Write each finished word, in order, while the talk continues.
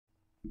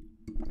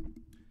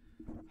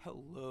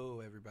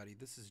Hello, everybody.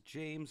 This is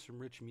James from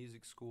Rich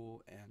Music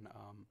School, and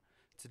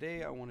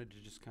today I wanted to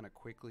just kind of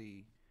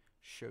quickly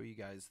show you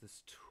guys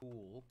this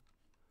tool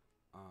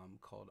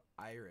called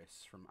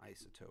Iris from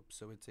Izotope.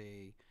 So it's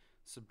a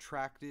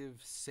subtractive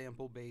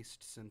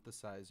sample-based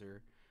synthesizer,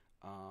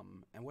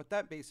 and what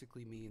that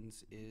basically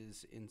means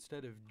is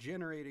instead of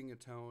generating a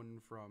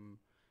tone from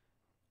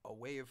a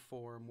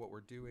waveform, what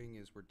we're doing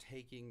is we're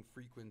taking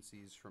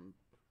frequencies from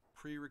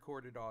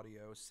pre-recorded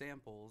audio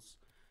samples,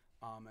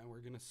 and we're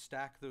going to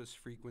stack those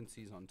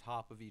frequencies on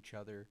top of each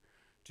other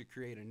to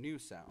create a new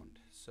sound.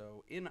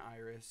 So in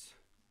Iris,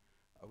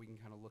 we can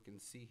kind of look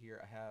and see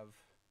here, I have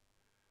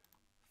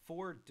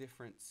 4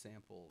 different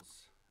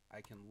samples I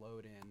can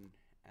load in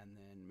and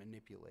then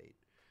manipulate.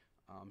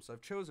 So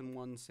I've chosen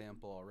one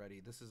sample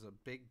already. This is a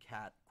big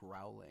cat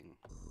growling.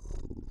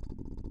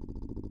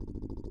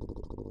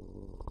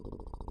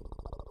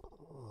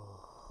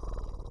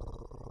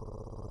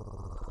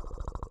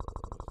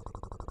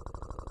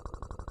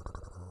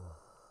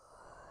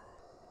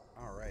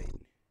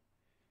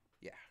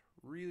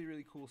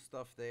 Really cool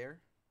stuff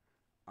there.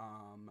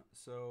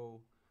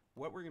 So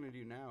what we're gonna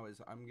do now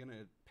is I'm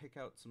gonna pick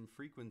out some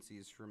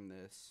frequencies from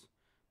this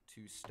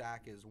to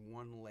stack as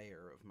one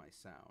layer of my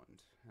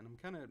sound. And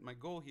my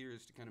goal here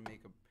is to kind of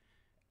make a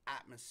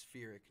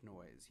atmospheric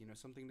noise, you know,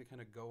 something to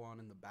kind of go on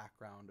in the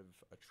background of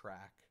a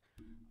track,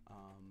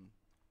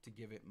 to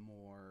give it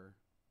more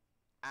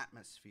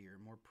atmosphere,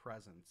 more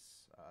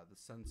presence, the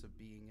sense of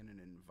being in an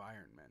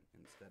environment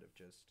instead of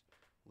just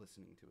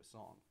listening to a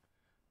song.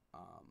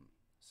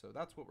 So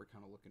that's what we're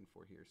kind of looking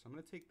for here. So I'm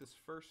going to take this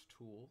first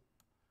tool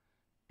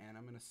and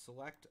I'm going to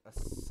select a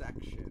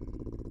section.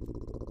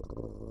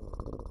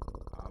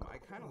 I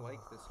kind of like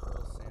this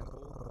whole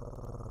sample.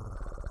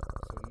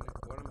 So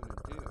what I'm going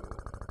to do,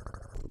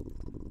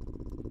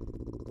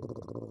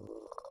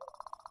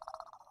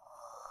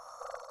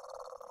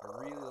 I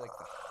really like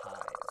the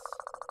highs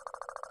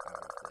out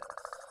of this.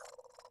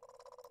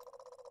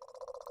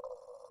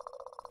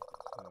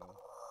 So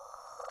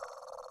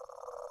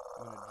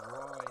I'm going to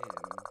draw in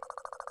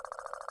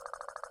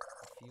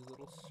few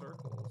little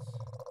circles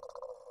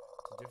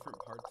to different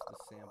parts of the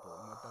sample,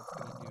 and what that's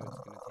going to do,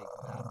 it's going to take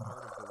that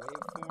part of the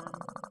waveform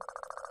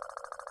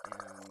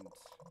and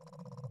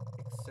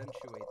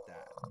accentuate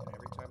that, and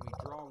every time we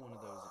draw one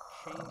of those it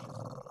changes a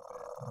little bit.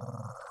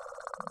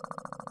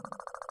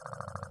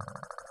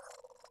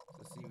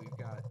 So see, we've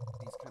got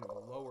these kind of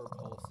lower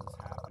pulses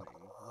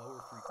happening, lower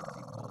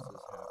frequency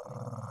pulses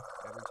happening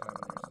every time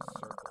there's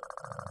a circle.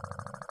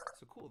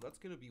 So cool, that's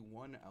going to be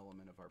one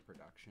element of our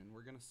production.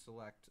 We're going to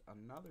select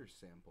another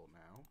sample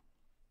now.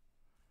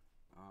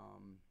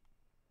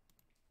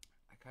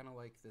 I kind of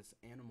like this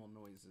animal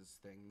noises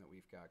thing that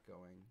we've got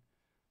going.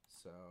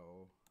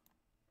 So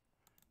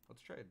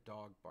let's try a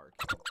dog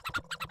barking.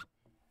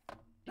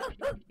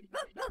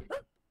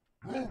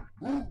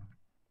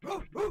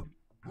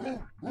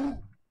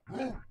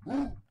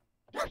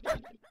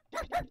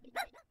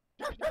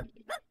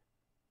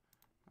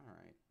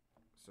 Alright,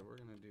 so we're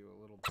going to do a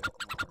little bit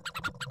more.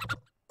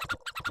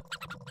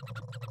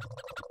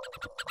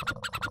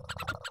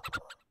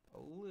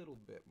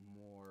 Bit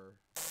more.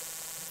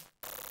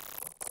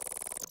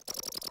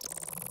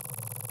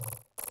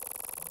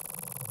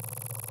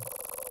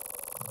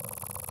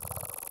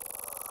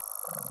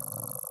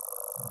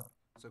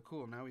 So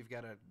cool, now we've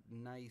got a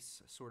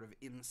nice sort of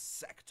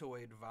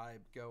insectoid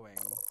vibe going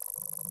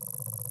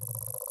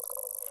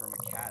from a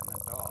cat and a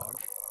dog.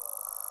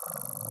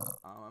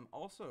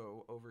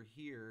 Also over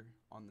here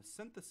on the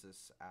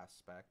synthesis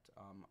aspect,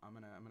 I'm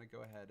gonna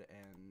go ahead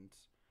and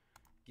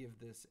give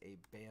this a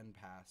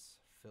bandpass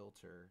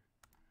filter.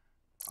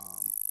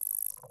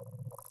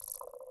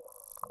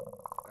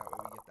 That way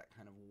we get that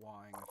kind of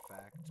wahing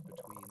effect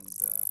between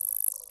the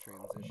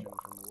transition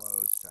from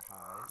lows to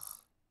highs.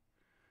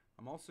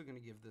 I'm also going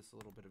to give this a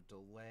little bit of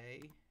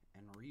delay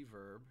and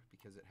reverb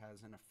because it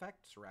has an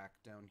effects rack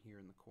down here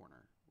in the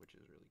corner, which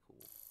is really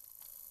cool.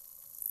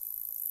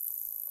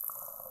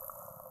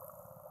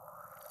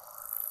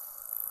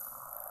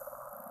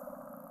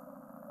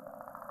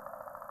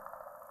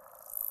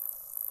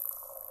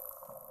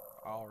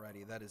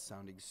 Alrighty, that is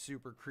sounding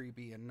super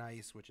creepy and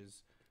nice, which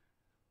is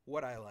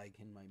what I like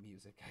in my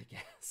music, I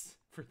guess,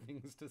 for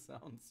things to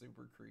sound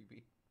super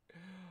creepy.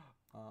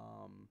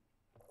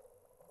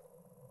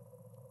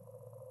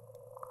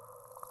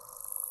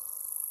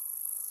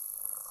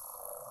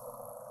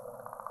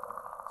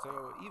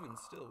 So even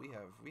still,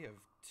 we have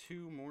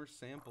 2 more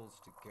samples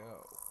to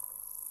go.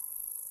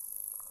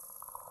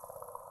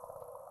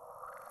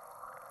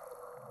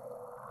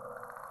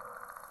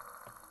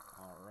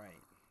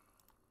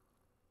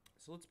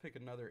 So let's pick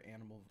another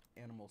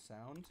animal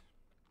sound.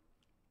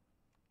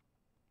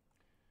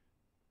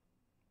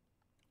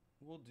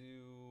 We'll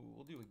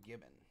do a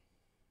gibbon.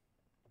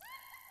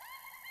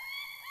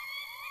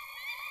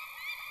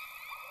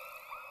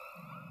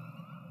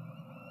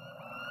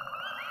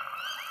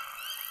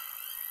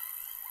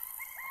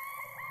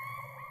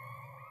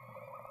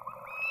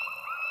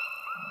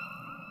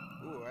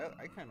 Ooh,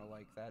 I kind of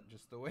like that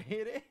just the way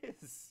it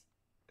is.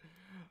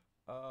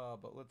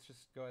 But let's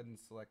just go ahead and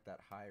select that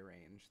high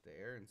range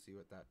there and see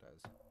what that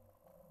does.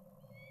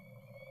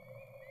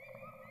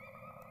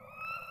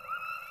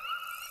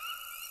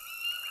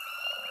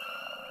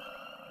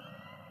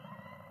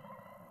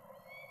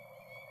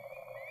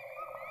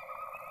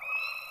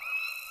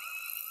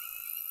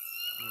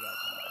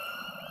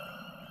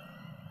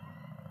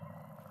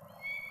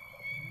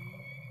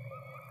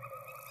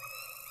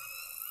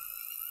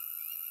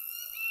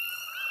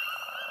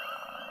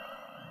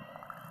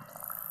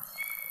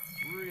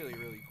 Really,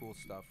 really cool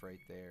stuff right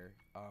there.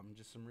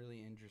 Just some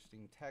really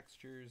interesting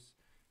textures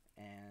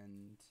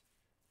and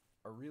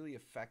a really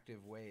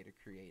effective way to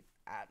create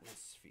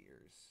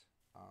atmospheres.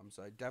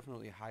 So I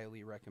definitely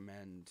highly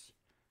recommend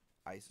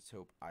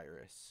Izotope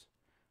Iris.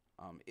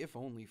 If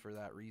only for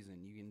that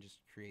reason. You can just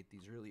create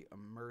these really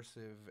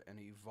immersive and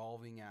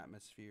evolving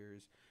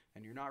atmospheres,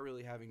 and you're not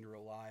really having to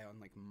rely on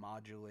like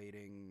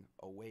modulating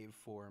a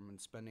waveform and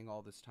spending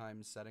all this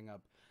time setting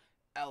up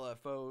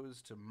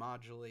LFOs to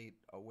modulate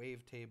a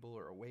wavetable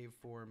or a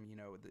waveform. You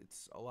know,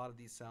 it's a lot of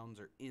these sounds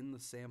are in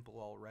the sample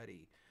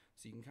already.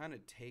 So you can kind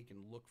of take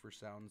and look for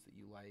sounds that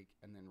you like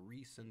and then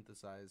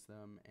resynthesize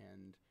them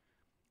and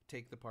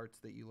take the parts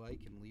that you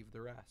like and leave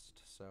the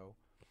rest. So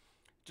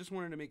just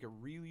wanted to make a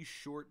really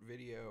short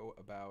video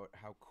about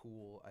how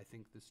cool I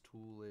think this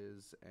tool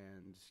is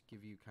and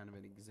give you kind of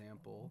an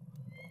example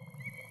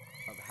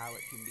of how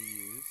it can be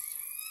used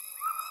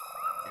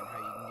and how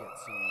you can get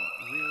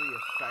some really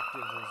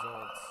effective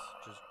results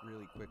just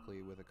really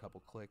quickly with a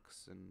couple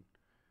clicks and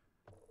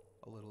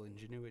a little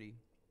ingenuity.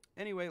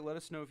 Anyway, let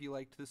us know if you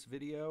liked this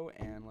video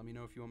and let me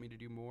know if you want me to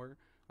do more.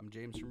 I'm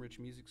James from Rich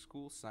Music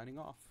School signing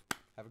off.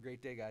 Have a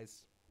great day,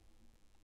 guys.